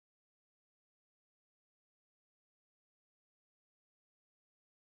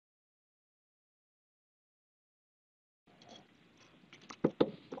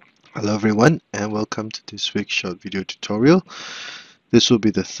Hello everyone and welcome to this week's short video tutorial. This will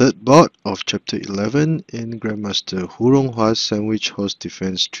be the third board of chapter 11 in Grandmaster Ronghua Sandwich Horse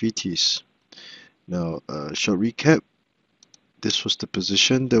Defense Treatise. Now, short recap. This was the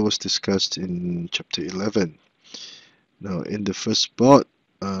position that was discussed in chapter 11. Now, in the first board,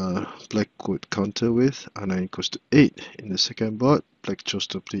 black would counter with r9 equals to 8. In the second board, black chose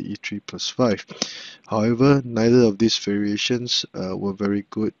to play e3 plus 5. However, neither of these variations were very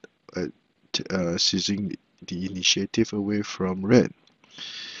good at seizing the initiative away from red.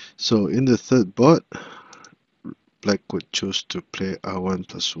 So in the third board, black would choose to play r1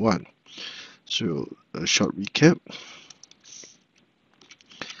 plus 1. So a short recap.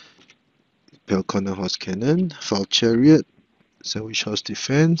 Pale corner horse cannon, foul chariot, sandwich horse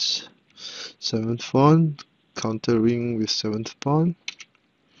defense, 7th pawn, countering with 7th pawn,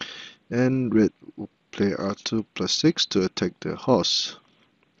 and red will play r2 plus 6 to attack the horse.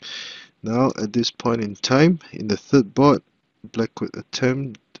 Now at this point in time, in the third board, black would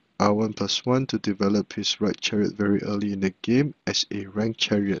attempt r1 plus 1 to develop his right chariot very early in the game as a ranked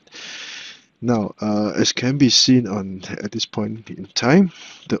chariot. Now, as can be seen at this point in time,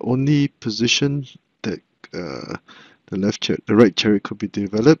 the only position that the right chariot could be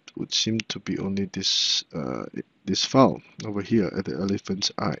developed would seem to be only this fowl over here at the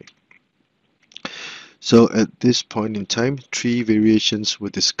elephant's eye. So at this point in time, three variations were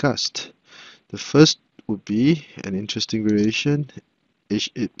discussed. The first would be an interesting variation,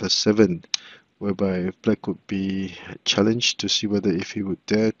 h8 plus 7, whereby black would be challenged to see whether if he would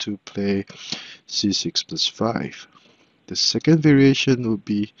dare to play c6 plus 5. The second variation would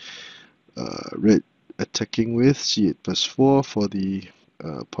be red attacking with c8 plus 4 for the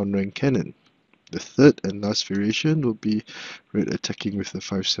pawn rank cannon. The third and last variation would be red attacking with the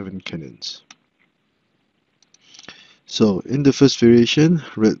 5-7 cannons. So in the first variation,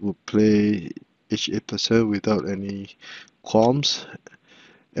 red would play h8 plus 7 without any qualms,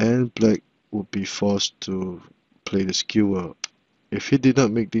 and black would be forced to play the skewer. If he did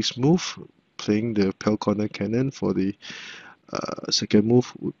not make this move, playing the pale corner cannon for the second move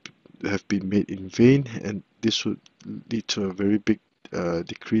would have been made in vain, and this would lead to a very big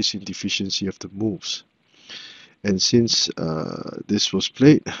decrease in the efficiency of the moves. And since this was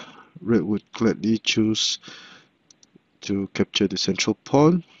played, red would gladly choose to capture the central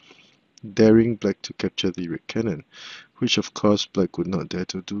pawn, daring black to capture the red cannon, which of course black would not dare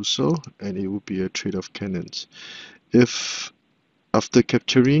to do so, and it would be a trade of cannons. If after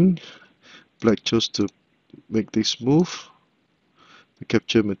capturing, black chose to make this move, the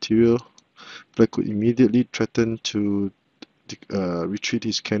capture material, black would immediately threaten to retreat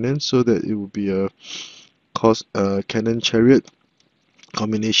his cannon, so that it would be a cannon chariot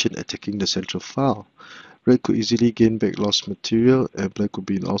combination attacking the central file. Red could easily gain back lost material, and black would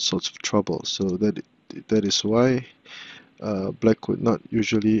be in all sorts of trouble. So that is why black would not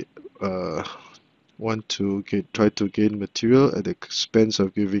usually want to try to gain material at the expense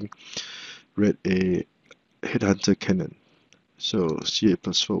of giving red a headhunter cannon. So c8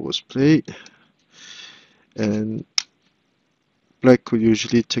 plus 4 was played, and black could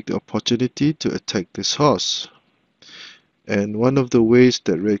usually take the opportunity to attack this horse. And one of the ways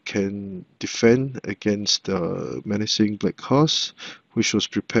that red can defend against the menacing black horse, which was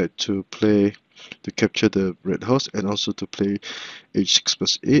prepared to capture the red horse, and also to play h6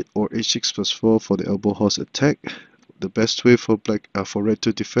 plus 8 or h6 plus 4 for the elbow horse attack, the best way for red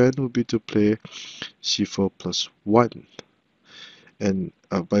to defend would be to play c4 plus 1. And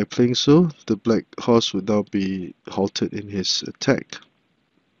by playing so, the black horse would now be halted in his attack.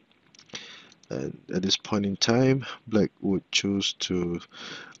 And at this point in time, black would choose to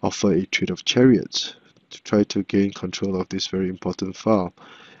offer a trade of chariots to try to gain control of this very important file.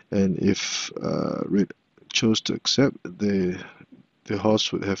 And if red chose to accept, the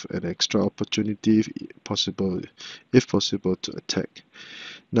horse would have an extra opportunity, if possible, to attack.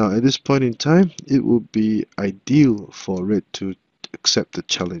 Now at this point in time, it would be ideal for red to accept the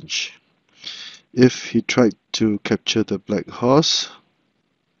challenge. If he tried to capture the black horse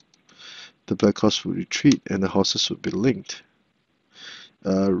would retreat and the horses would be linked.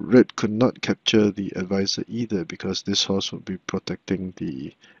 Red could not capture the advisor either, because this horse would be protecting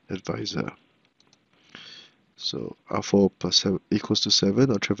the advisor. So r4 plus 7 equals to 7,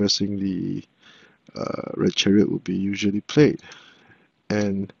 or traversing the red chariot would be usually played.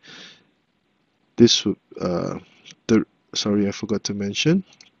 And this would sorry, I forgot to mention,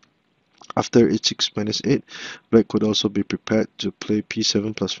 after h6 minus 8, black would also be prepared to play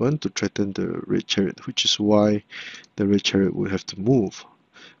p7 plus 1 to threaten the red chariot, which is why the red chariot would have to move.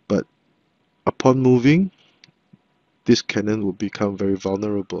 But upon moving, this cannon will become very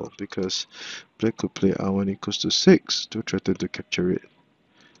vulnerable because black could play r1 equals to 6 to threaten to capture it.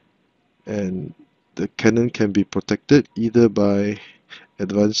 And the cannon can be protected either by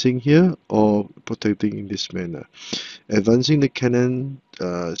advancing here or protecting in this manner. Advancing the cannon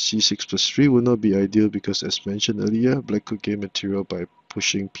c6 plus 3 would not be ideal because, as mentioned earlier, black could gain material by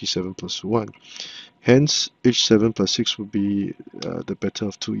pushing p7 plus 1. Hence, h7 plus 6 would be the better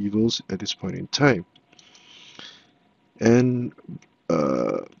of two evils at this point in time. And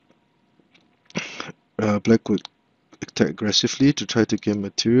black would attack aggressively to try to gain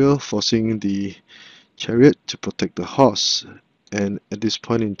material, forcing the chariot to protect the horse. And at this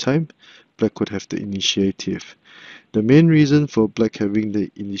point in time, black would have the initiative. The main reason for black having the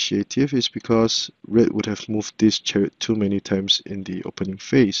initiative is because red would have moved this chariot too many times in the opening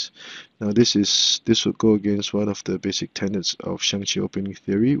phase. Now this would go against one of the basic tenets of Xiangqi opening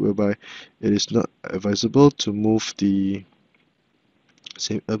theory, whereby it is not advisable to move the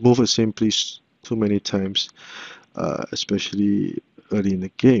same piece too many times, especially early in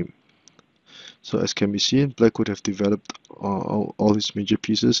the game. So as can be seen, black would have developed all his major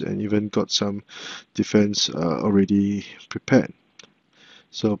pieces and even got some defense already prepared.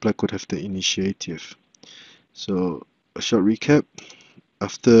 So black would have the initiative. So a short recap: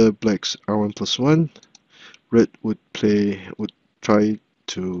 after black's r1 plus 1, red would try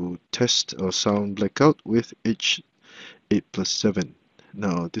to test or sound black out with h8 plus 7.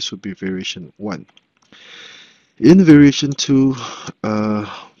 Now this would be variation 1. In variation 2,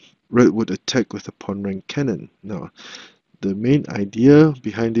 red would attack with a pawn rank cannon. Now the main idea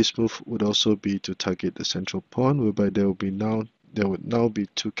behind this move would also be to target the central pawn, whereby there would now be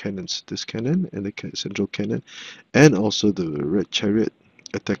two cannons, this cannon and the central cannon, and also the red chariot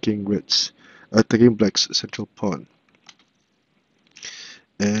attacking black's central pawn.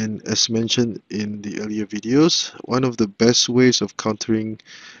 And as mentioned in the earlier videos, one of the best ways of countering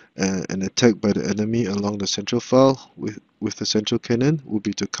an attack by the enemy along the central file with the central cannon would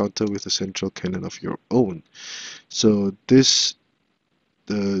be to counter with a central cannon of your own. So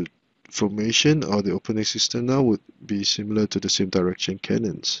the formation or the opening system now would be similar to the same direction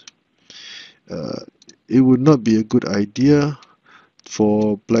cannons. It would not be a good idea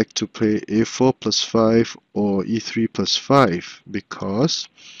for black to play a4 plus 5 or e3 plus 5 because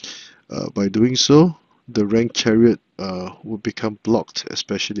by doing so the ranked chariot would become blocked,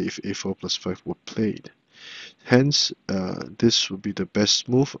 especially if a4 plus 5 were played. Hence, this would be the best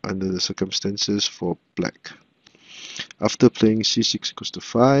move under the circumstances for black. After playing c6 equals to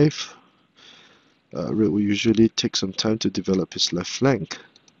 5, red will usually take some time to develop his left flank,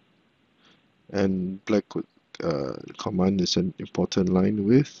 and black would command is an important line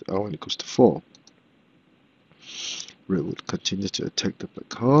with r1 equals to 4. Red would continue to attack the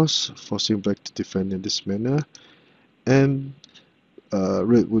black horse, forcing black to defend in this manner, and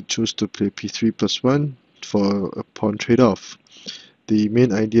red would choose to play p3 plus 1 for a pawn trade-off. The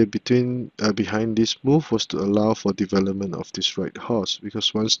main idea behind this move was to allow for development of this right horse,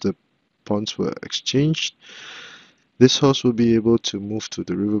 because once the pawns were exchanged, this horse will be able to move to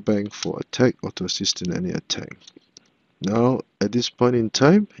the riverbank for attack or to assist in any attack. Now, at this point in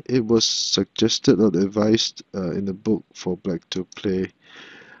time, it was suggested or advised in the book for black to play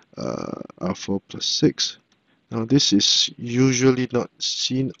r4 plus 6. Now, this is usually not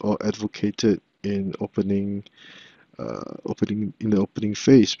seen or advocated in opening in the opening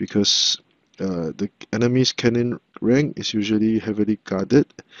phase, because the enemy's cannon rank is usually heavily guarded,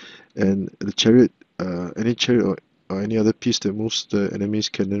 and the chariot, any chariot or any other piece that moves the enemy's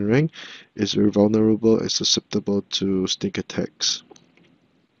cannon rank is very vulnerable and susceptible to sneak attacks.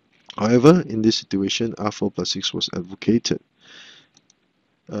 However, in this situation, r4 plus 6 was advocated.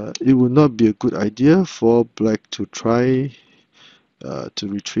 It would not be a good idea for black to try to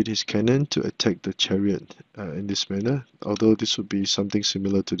retreat his cannon to attack the chariot in this manner, although this would be something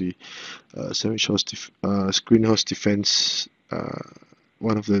similar to the screen horse defense,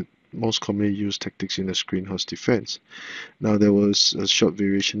 one of the most commonly used tactics in a screen horse defense. Now there was a short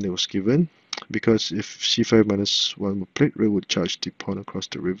variation that was given, because if c5 minus 1 were played, red would charge the pawn across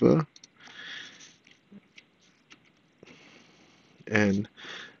the river, and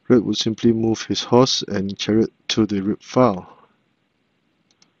red would simply move his horse and chariot to the rib file.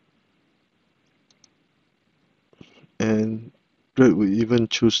 And red would even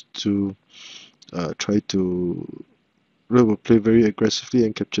choose to red will play very aggressively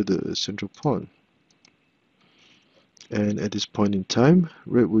and capture the central pawn. And at this point in time,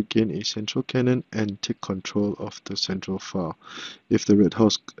 red will gain a central cannon and take control of the central file. If the red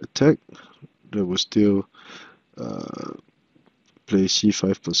horse attack, red will still play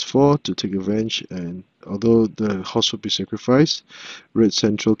c5 plus 4 to take revenge, and although the horse would be sacrificed, red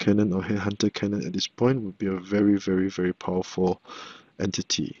central cannon or headhunter cannon at this point would be a very, very, very powerful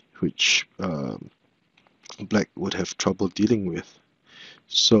entity which black would have trouble dealing with.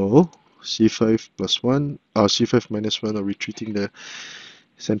 So c5 plus 1 or c5 minus 1, or retreating the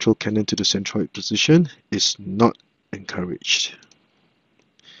central cannon to the centroid position, is not encouraged.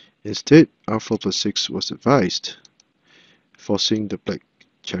 Instead, r4 plus 6 was advised, forcing the black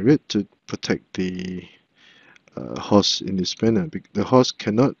chariot to protect the horse in this manner. The horse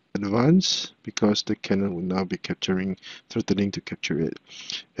cannot advance because the cannon would now be threatening to capture it,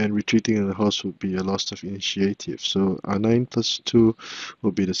 and retreating on the horse would be a loss of initiative. So r9 plus 2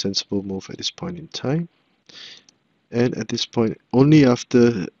 will be the sensible move at this point in time. And at this point, only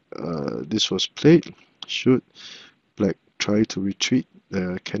after this was played, should black try to retreat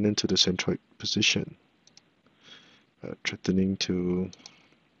the cannon to the centroid position, threatening to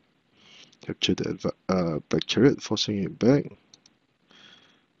capture the black chariot, forcing it back.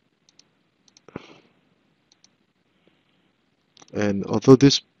 And although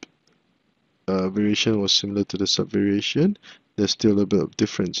this variation was similar to the sub-variation, there's still a bit of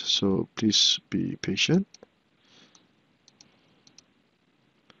difference, so please be patient.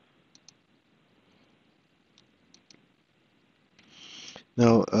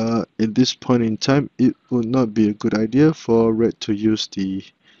 Now, at this point in time, it would not be a good idea for red to use the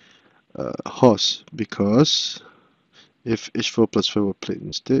horse, because if h4 plus 5 were played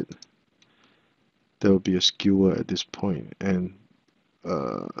instead, there will be a skewer at this point, and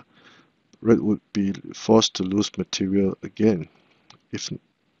red would be forced to lose material again. If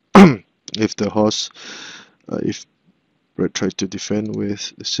if the horse, if red tried to defend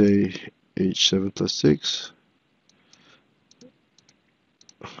with, say, h7 plus 6,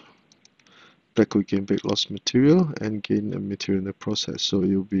 black will gain back lost material and gain a material in the process. So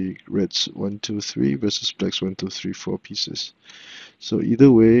it will be red's 1, 2, 3 versus black's 1, 2, 3, 4 pieces. So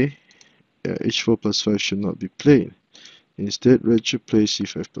either way, h4 plus 5 should not be played. Instead, red should play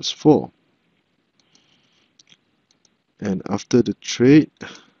c5 plus 4. And after the trade,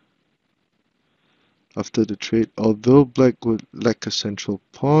 although black would lack a central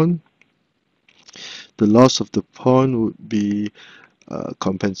pawn, the loss of the pawn would be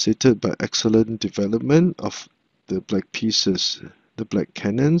compensated by excellent development of the black pieces. The black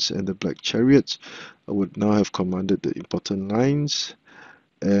cannons and the black chariots would now have commanded the important lines,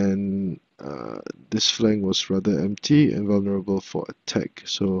 and this flank was rather empty and vulnerable for attack.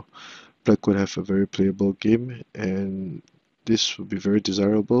 So black would have a very playable game, and this would be very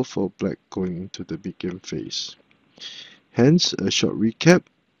desirable for black going into the big game phase. Hence, a short recap.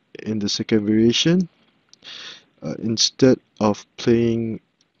 In the second variation, instead of playing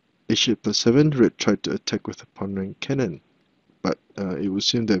h8 plus 7, red tried to attack with a pawn ranked cannon, but it would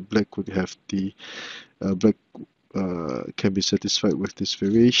seem that black would have the black can be satisfied with this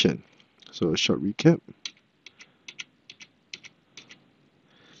variation. So a short recap.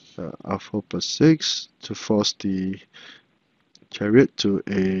 r4 plus 6 to force the chariot to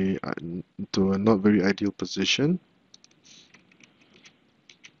a not very ideal position.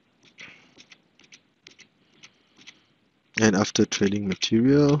 And after trading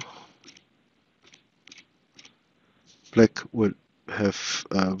material, black would have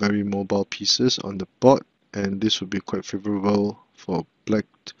very mobile pieces on the board, and this would be quite favorable for black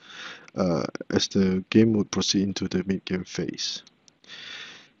as the game would proceed into the mid-game phase.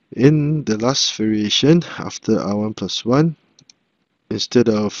 In the last variation, after r1 plus 1, instead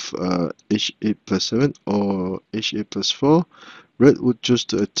of h8 plus 7 or h8 plus 4, red would choose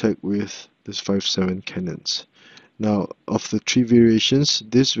to attack with this 5-7 cannons. Now, of the three variations,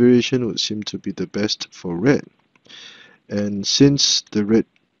 this variation would seem to be the best for red. And since the red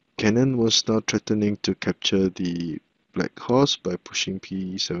cannon was now threatening to capture the black horse by pushing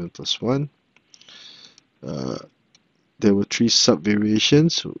p7 plus 1, there were three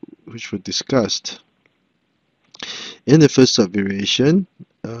sub-variations which were discussed. In the first sub-variation,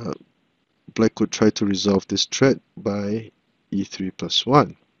 black would try to resolve this threat by e3 plus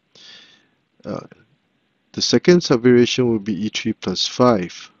 1. The second sub-variation would be e3 plus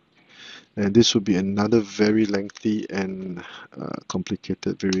 5, and this would be another very lengthy and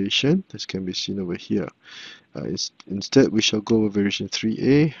complicated variation, as can be seen over here. Instead, we shall go over variation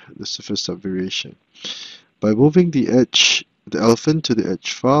 3a, this is the first sub-variation. By moving the elephant to the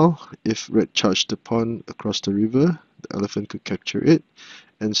edge file, if red charged the pawn across the river, the elephant could capture it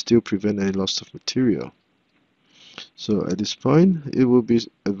and still prevent any loss of material. So at this point, it will be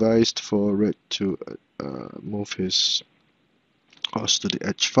advised for red to move his horse to the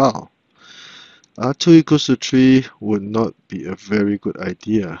edge file. R2 equals to 3 would not be a very good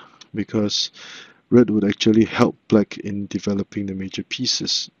idea because red would actually help black in developing the major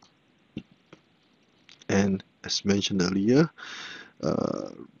pieces. And as mentioned earlier, uh,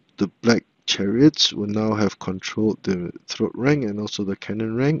 the black chariots will now have controlled the throat rank and also the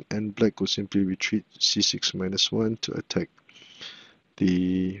cannon rank, and black will simply retreat c6 minus 1 to attack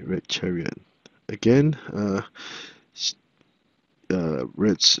the red chariot. Again,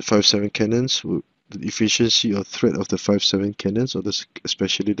 red's 5-7 cannons would the efficiency or threat of the 5-7 cannons, or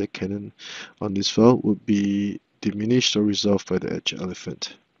especially the cannon on this file, would be diminished or resolved by the edge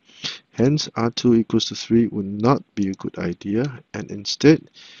elephant. Hence, R2 equals to 3 would not be a good idea, and instead,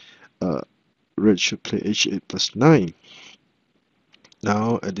 red should play h8 plus 9.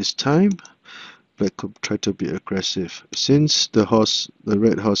 Now, at this time, black could try to be aggressive. Since the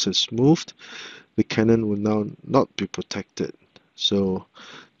red horse has moved, the cannon will now not be protected. So,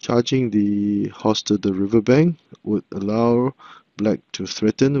 charging the horse to the riverbank would allow black to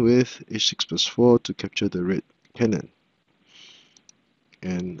threaten with h6 plus 4 to capture the red cannon.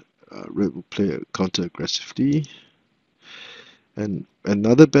 And red will play counter aggressively. And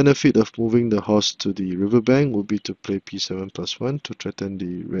another benefit of moving the horse to the riverbank would be to play p7 plus 1 to threaten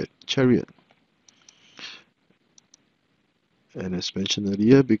the red chariot. And as mentioned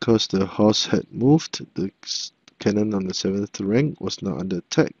earlier, because the horse had moved, the cannon on the 7th rank was now under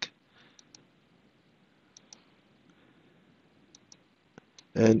attack.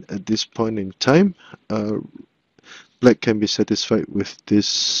 And at this point in time, black can be satisfied with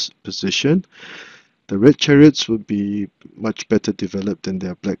this position. The red chariots would be much better developed than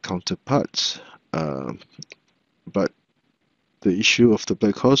their black counterparts, but the issue of the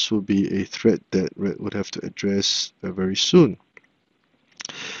black horse will be a threat that red would have to address very soon.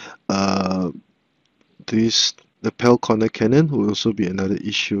 The Pell corner cannon will also be another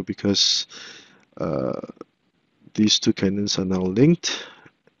issue because these two cannons are now linked,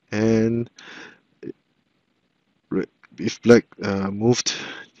 and if black moved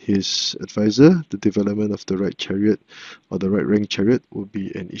his advisor, the development of the right chariot or the right rank chariot would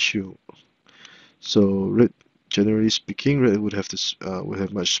be an issue. So red, generally speaking, red would have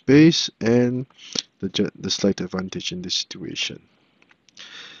much space and the slight advantage in this situation.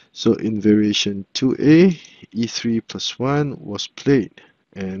 So in variation 2a, e3 plus 1 was played,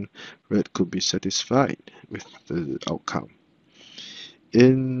 and red could be satisfied with the outcome.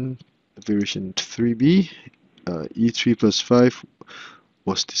 In variation 3b, e3 plus 5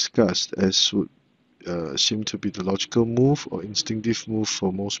 was discussed as would seem to be the logical move or instinctive move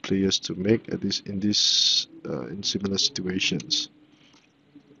for most players to make in similar situations.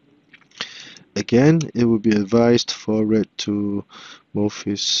 Again, it would be advised for red to move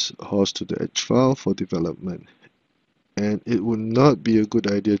his horse to the edge file for development. And it would not be a good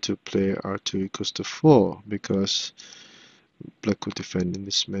idea to play r2 equals to 4 because black would defend in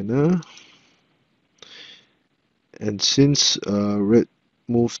this manner. And since red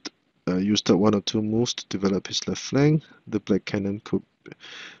used up one or two moves to develop his left flank, the black cannon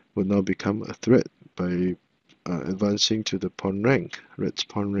would now become a threat by advancing to the pawn rank, red's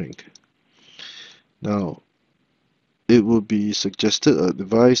pawn rank. Now, it would be suggested or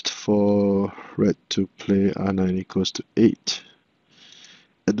advised for red to play r9 equals to 8.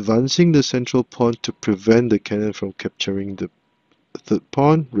 Advancing the central pawn to prevent the cannon from capturing the third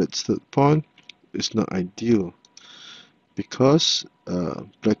pawn, red's third pawn, is not ideal because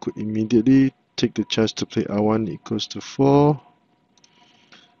black would immediately take the chance to play r1 equals to 4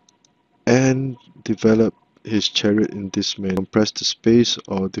 and develop his chariot in this manner, compress the space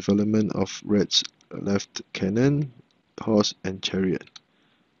or development of red's left cannon, horse and chariot.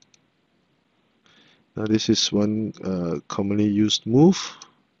 Now this is one commonly used move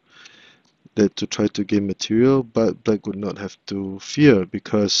that to try to gain material, but black would not have to fear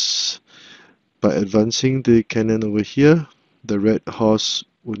because by advancing the cannon over here, the red horse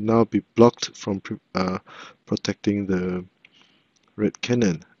would now be blocked from protecting the red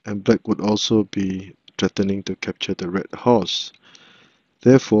cannon, and black would also be threatening to capture the red horse.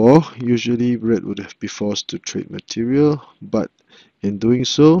 Therefore, usually red would be forced to trade material, but in doing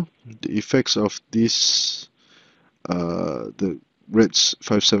so, the effects of this the red's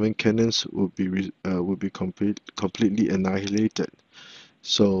 5-7 cannons would be completely annihilated.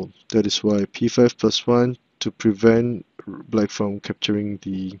 So that is why p5 plus 1 to prevent black from capturing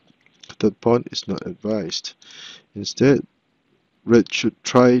the third pawn is not advised. Instead, red should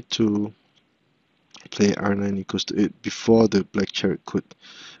try to play r9 equals to 8 before the black chariot could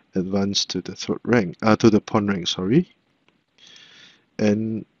advance to the pawn rank, sorry.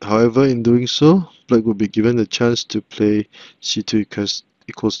 And however, in doing so, black will be given the chance to play c2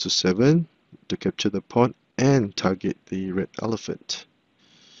 equals to 7 to capture the pawn and target the red elephant,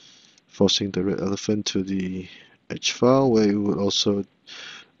 forcing the red elephant to the h file, where it would also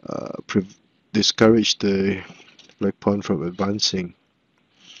discourage the black pawn from advancing.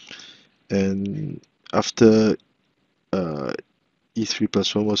 And after e3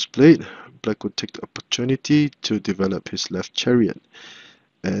 plus 1 was played, black would take the opportunity to develop his left chariot.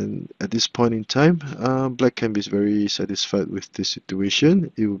 And at this point in time, black can be very satisfied with this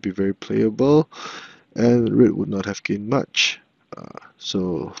situation. It would be very playable, and red would not have gained much.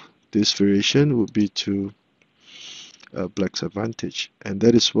 So this variation would be to black's advantage, and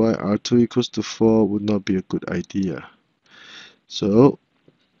that is why r2 equals to 4 would not be a good idea. So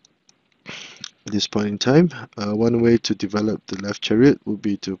at this point in time, one way to develop the left chariot would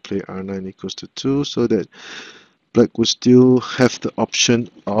be to play r9 equals to 2, so that black would still have the option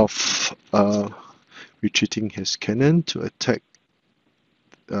of retreating his cannon to attack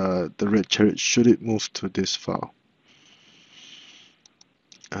the red chariot should it move to this file.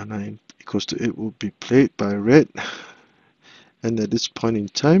 r9 equals to 8 will be played by red, and at this point in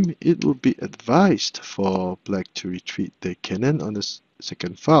time it will be advised for black to retreat the cannon on the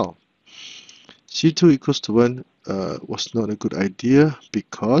second file. c2 equals to 1 was not a good idea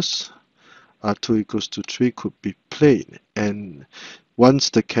because r2 equals to 3 could be played, and once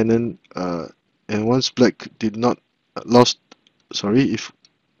the cannon and once black did not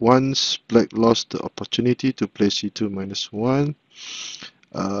once black lost the opportunity to play c2 minus 1,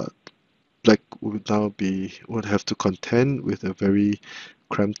 black would have to contend with a very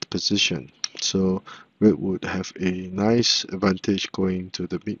cramped position. So red would have a nice advantage going to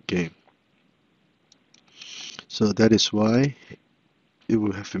the mid game. So that is why it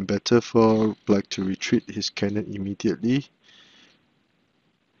would have been better for black to retreat his cannon immediately.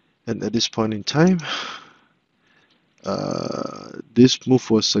 And at this point in time, this move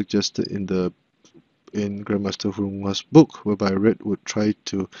was suggested in Grandmaster Ronghua book, whereby red would try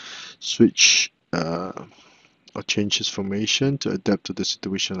to switch or change his formation to adapt to the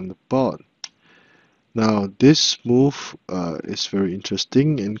situation on the board. Now this move is very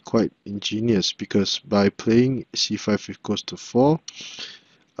interesting and quite ingenious, because by playing c5 equals to 4,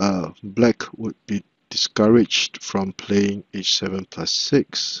 black would be discouraged from playing h7 plus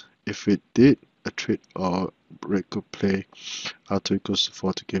 6. If it did, a trade or red could play r2 equals to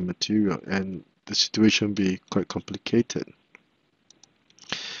 4 to gain material, and the situation would be quite complicated.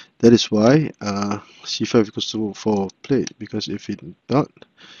 That is why c5 equals to 4 played, because if it did not,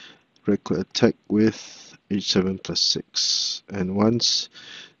 red could attack with h7 plus 6, and once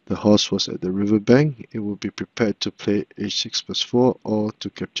the horse was at the riverbank, it would be prepared to play h6 plus 4 or to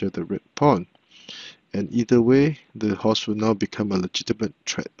capture the red pawn, and either way the horse will now become a legitimate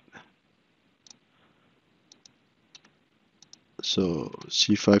threat. So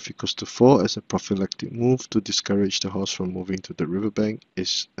c5 equals to 4 as a prophylactic move to discourage the horse from moving to the riverbank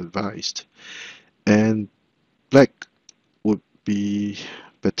is advised, and black would be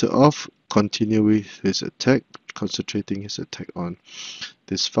better off continue with his attack, concentrating his attack on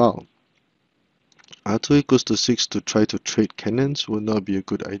this file. r2 equals to 6 to try to trade cannons would not be a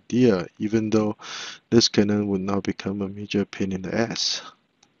good idea, even though this cannon would now become a major pain in the ass.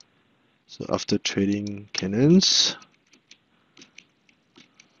 So after trading cannons,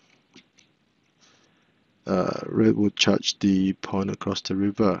 red would charge the pawn across the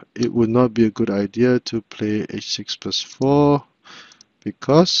river. It would not be a good idea to play h6 plus 4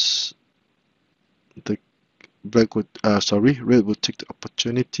 because the red would take the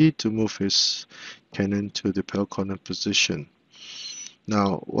opportunity to move his cannon to the pale corner position.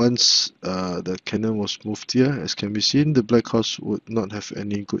 Now once the cannon was moved here, as can be seen, the black horse would not have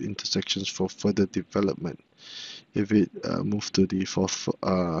any good intersections for further development. If it moved to the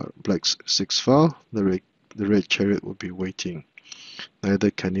black's 6th file, the red chariot would be waiting. Neither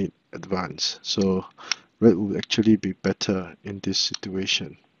can it advance. So red would actually be better in this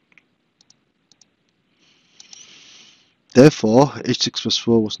situation. Therefore, h6 plus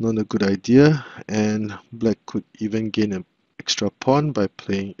 4 was not a good idea, and black could even gain an extra pawn by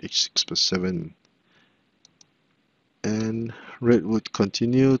playing h6 plus 7. And red would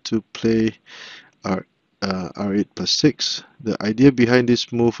continue to play r8 plus 6. The idea behind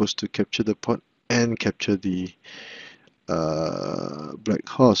this move was to capture the pawn and capture the black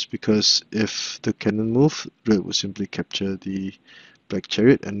horse, because if the cannon moved, red would simply capture the black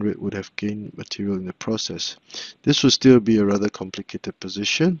chariot and red would have gained material in the process. This would still be a rather complicated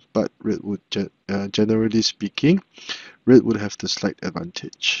position, but red would, generally speaking, red would have the slight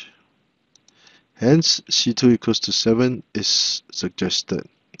advantage. Hence, c2 equals to 7 is suggested,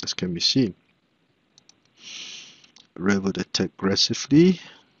 as can be seen. Red would attack aggressively,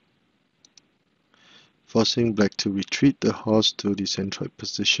 forcing black to retreat the horse to the centroid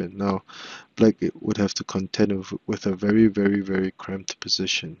position. Now, black would have to contend with a very cramped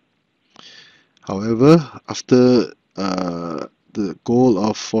position. However, after the goal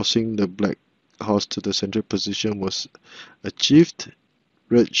of forcing the black horse to the central position was achieved,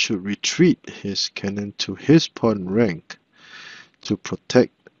 red should retreat his cannon to his pawn rank to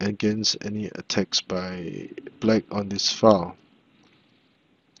protect against any attacks by black on this file.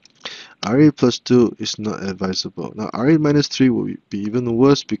 R8 plus 2 is not advisable. Now R8 minus 3 will be even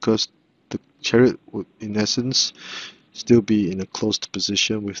worse because the chariot would in essence still be in a closed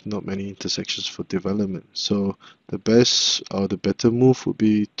position with not many intersections for development. So the best or the better move would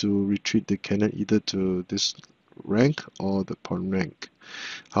be to retreat the cannon either to this rank or the pawn rank.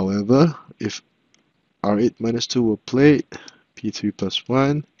 However, if R8 minus 2 were played, P3 plus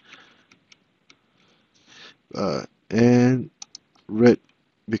 1, and red,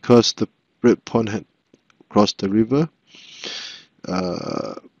 because the red pawn had crossed the river,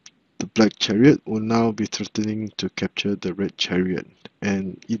 the black chariot will now be threatening to capture the red chariot,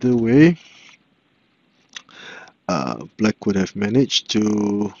 and either way black would have managed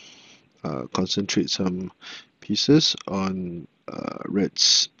to concentrate some pieces on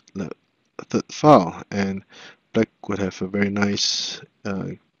red's third file, and black would have a very nice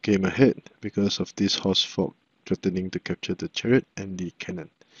game ahead because of this horse fork threatening to capture the chariot and the cannon.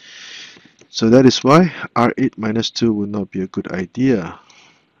 So that is why R8 minus 2 would not be a good idea,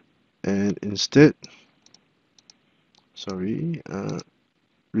 and instead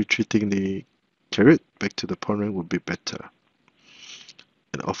retreating the chariot back to the pawn rank would be better.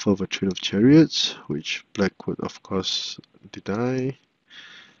 An offer of a trade of chariots, which black would of course deny,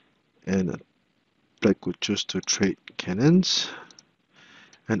 and black would choose to trade cannons.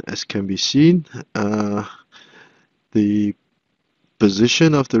 And as can be seen, the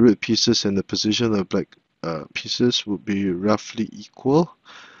position of the red pieces and the position of black pieces would be roughly equal.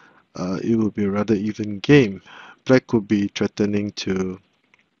 It would be a rather even game. Black would be threatening to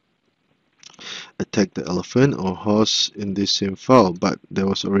attack the elephant or horse in this same file, but there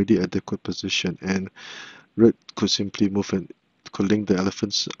was already adequate position, and red could simply move and could link the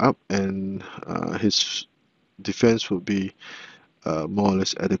elephants up, and his defense would be more or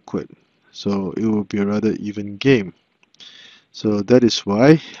less adequate. So it will be a rather even game. So that is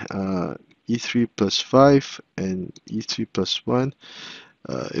why e3 plus 5 and e3 plus 1,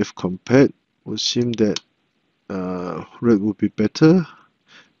 if compared, would seem that red would be better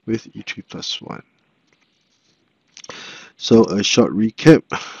with e3 plus 1. So a short recap,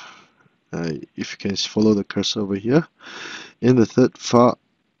 if you can follow the cursor over here, in the third file,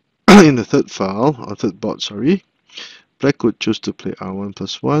 or third board, black would choose to play r1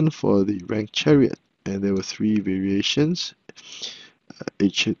 plus 1 for the ranked chariot, and there were three variations: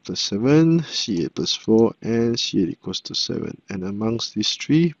 h8 plus 7, c8 plus 4, and c8 equals to 7. And amongst these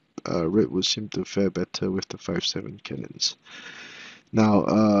three, red would seem to fare better with the 5-7 cannons.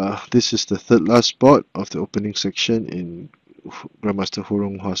 Now, this is the third last board of the opening section in Grandmaster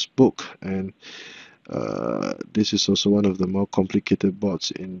Ronghwa's book, and this is also one of the more complicated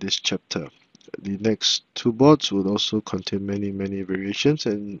boards in this chapter. The next two boards will also contain many variations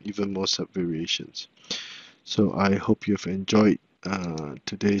and even more sub-variations. So I hope you've enjoyed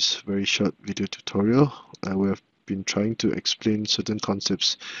today's very short video tutorial. We have been trying to explain certain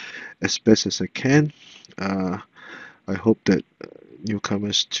concepts as best as I can. I hope that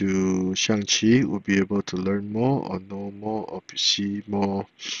newcomers to Xiangqi will be able to learn more or know more or see more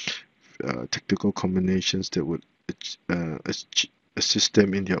technical combinations that would assist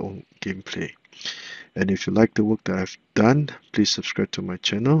them in their own gameplay. And if you like the work that I've done, please subscribe to my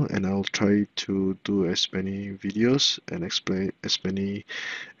channel, and I'll try to do as many videos and explain as many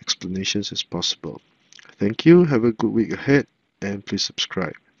explanations as possible. Thank you, have a good week ahead, and please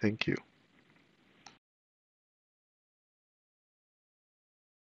subscribe. Thank you.